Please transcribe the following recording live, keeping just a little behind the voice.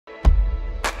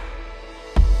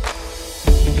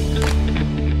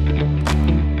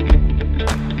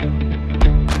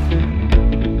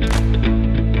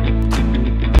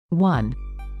1.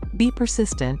 Be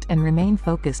persistent and remain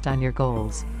focused on your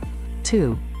goals.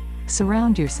 2.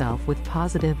 Surround yourself with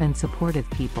positive and supportive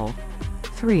people.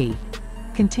 3.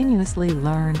 Continuously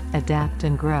learn, adapt,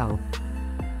 and grow.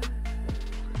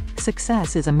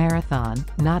 Success is a marathon,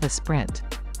 not a sprint.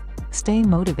 Stay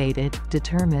motivated,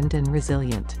 determined, and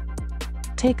resilient.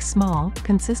 Take small,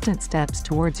 consistent steps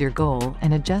towards your goal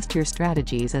and adjust your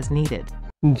strategies as needed.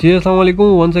 Ji,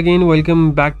 Assalamualaikum. Once again,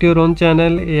 welcome back to your own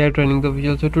channel, AI Training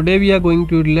Official. So today we are going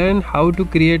to learn how to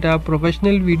create a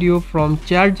professional video from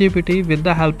ChatGPT with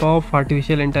the help of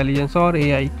artificial intelligence or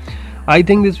AI. I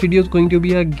think this video is going to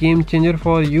be a game changer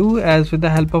for you, as with the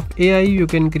help of AI you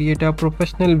can create a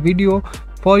professional video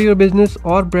for your business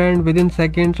or brand within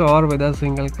seconds or with a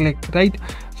single click, right?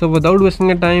 So without wasting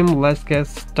a time, let's get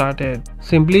started.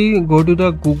 Simply go to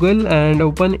the Google and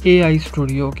open AI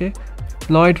Studio. Okay,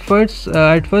 now at first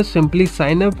simply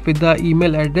sign up with the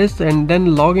email address and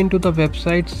then log into the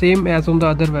website same as on the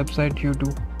other website you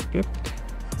do. Okay,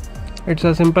 it's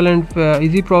a simple and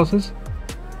easy process.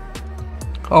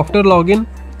 After login,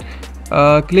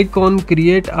 click on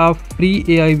create a free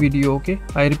AI video. Okay,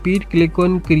 I repeat, click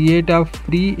on create a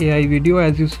free AI video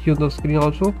as you see on the screen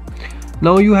also.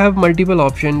 Now you have multiple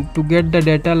options to get the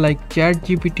data like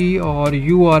ChatGPT or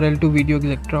URL to video,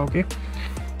 etc. Okay,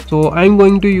 so I'm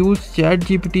going to use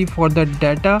ChatGPT for the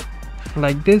data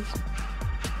like this.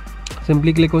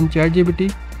 Simply click on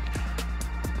ChatGPT,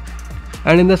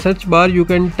 and in the search bar you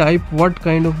can type what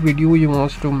kind of video you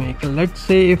want to make. Let's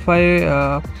say if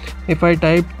I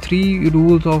type 3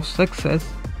 rules of success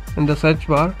in the search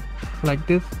bar like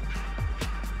this,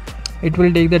 it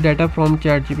will take the data from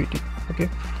ChatGPT. Okay,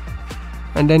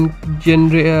 and then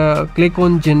click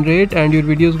on generate and your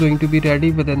video is going to be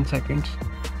ready within seconds.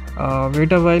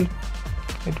 Wait a while,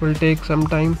 it will take some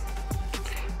time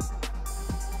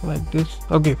like this.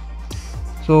 Okay,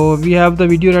 so we have the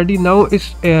video ready. Now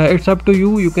it's up to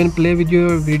you. You can play with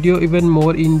your video even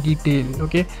more in detail.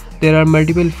 Okay, there are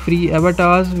multiple free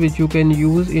avatars which you can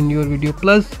use in your video.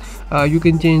 Plus you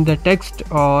can change the text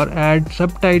or add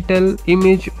subtitle,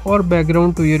 image or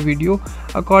background to your video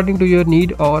according to your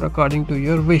need or according to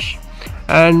your wish.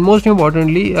 And most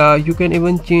importantly, you can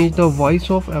even change the voice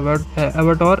of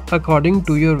avatar according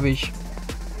to your wish.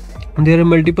 There are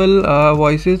multiple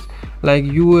voices like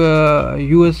USA,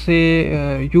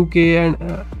 UK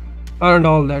and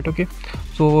all that. Okay,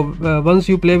 so once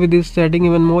you play with this setting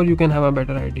even more, you can have a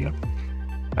better idea.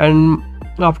 And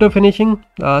after finishing,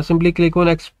 simply click on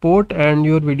export and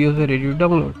your videos are ready to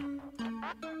download.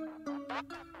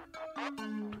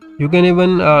 You can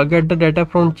even get the data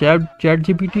from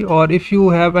ChatGPT, or if you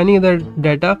have any other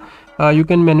data, you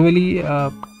can manually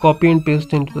copy and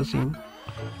paste into the scene.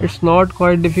 It's not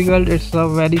quite difficult. It's a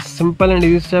very simple and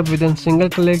easy step. Within single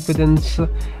click, within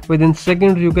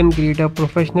seconds, you can create a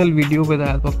professional video with the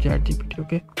help of ChatGPT.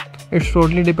 Okay, it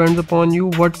totally depends upon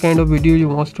you what kind of video you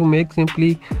want to make.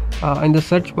 Simply in the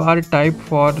search bar type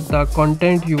for the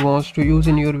content you want to use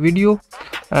in your video,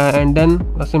 and then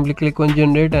simply click on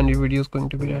generate and your video is going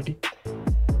to be ready.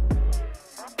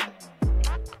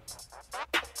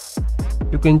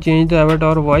 You can change the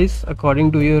avatar voice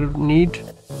according to your need.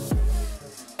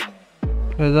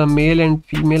 There's a male and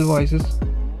female voices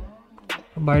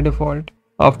by default.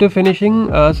 After finishing,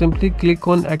 simply click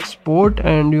on export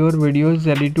and your video is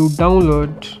ready to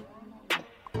download.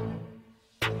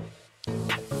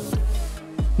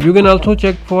 You can also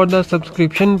check for the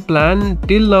subscription plan.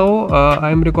 Till now I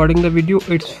am recording the video.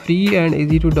 It's free and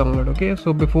easy to download. Okay,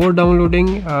 so before downloading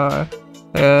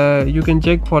you can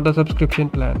check for the subscription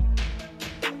plan.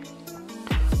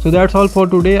 So that's all for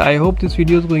today. I hope this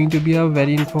video is going to be a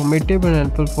very informative and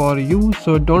helpful for you.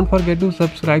 So don't forget to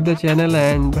subscribe the channel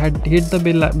and hit the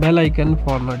bell icon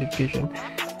for notification.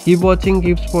 Keep watching,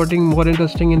 keep supporting. More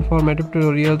interesting informative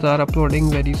tutorials are uploading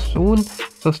very soon.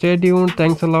 So stay tuned.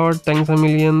 Thanks a lot. Thanks a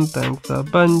million. Thanks a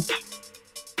bunch.